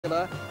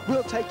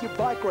We'll take you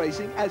bike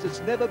racing as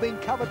it's never been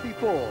covered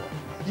before.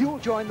 You'll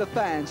join the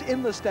fans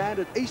in the stand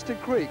at Eastern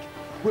Creek.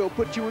 We'll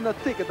put you in the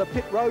thick of the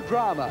pit road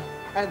drama.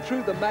 And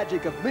through the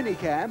magic of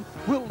minicam,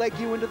 we'll leg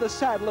you into the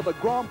saddle of a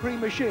Grand Prix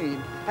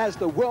machine as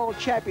the World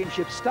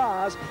Championship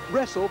stars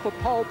wrestle for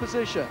pole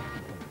position.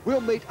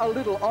 We'll meet a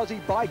little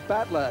Aussie bike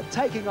battler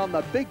taking on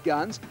the big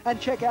guns and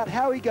check out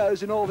how he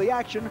goes in all the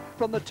action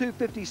from the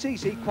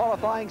 250cc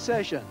qualifying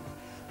session.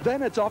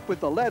 Then it's off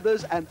with the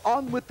leathers and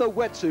on with the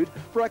wetsuit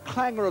for a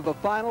clanger of a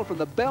final from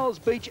the Bells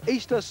Beach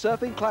Easter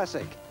Surfing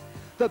Classic.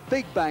 The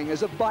big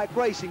bangers of bike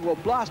racing will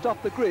blast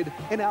off the grid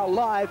in our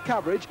live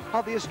coverage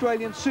of the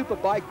Australian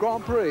Superbike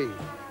Grand Prix.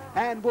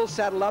 And we'll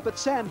saddle up at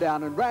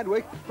Sandown and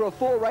Randwick for a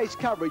 4-race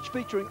coverage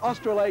featuring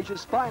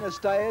Australasia's finest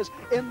stayers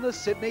in the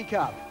Sydney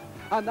Cup.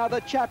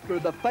 Another chapter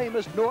of the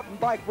famous Norton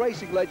bike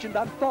racing legend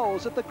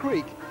unfolds at the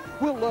Creek.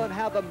 We'll learn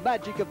how the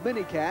magic of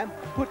minicam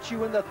puts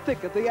you in the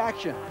thick of the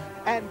action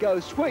and go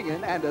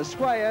swinging and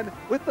a-swaying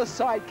with the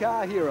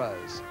sidecar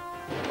heroes.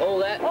 All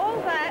that. All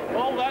that.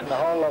 All that. And a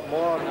whole lot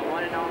more. The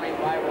one and only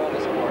Wide World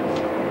of Sports.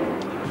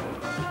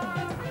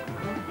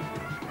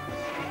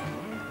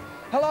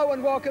 Hello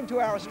and welcome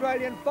to our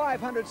Australian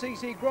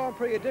 500cc Grand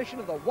Prix edition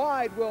of the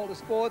Wide World of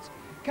Sports.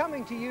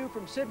 Coming to you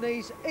from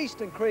Sydney's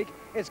Eastern Creek.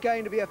 It's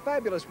going to be a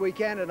fabulous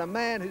weekend, and a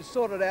man who's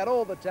sorted out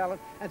all the talent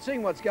and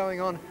seeing what's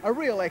going on, a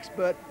real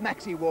expert,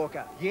 Maxy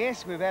Walker.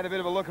 Yes, we've had a bit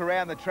of a look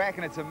around the track,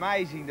 and it's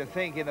amazing to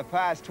think in the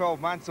past 12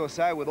 months or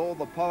so, with all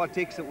the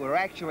politics that were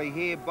actually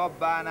here, Bob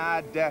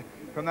Barnard,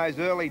 from those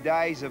early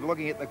days of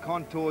looking at the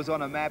contours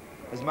on a map,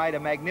 has made a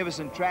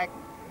magnificent track.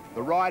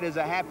 The riders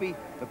are happy,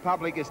 the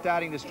public is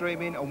starting to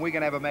stream in, and we're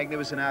going to have a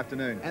magnificent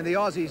afternoon. And the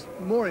Aussies,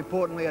 more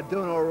importantly, are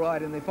doing all right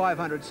in the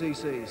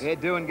 500cc's. Yeah,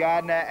 Doing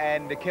Gardner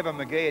and Kevin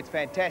McGee, it's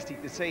fantastic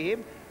to see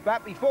him.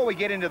 But before we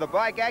get into the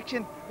bike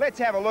action, let's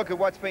have a look at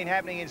what's been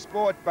happening in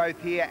sport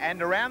both here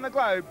and around the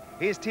globe.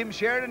 Here's Tim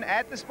Sheridan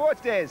at the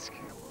Sports Desk.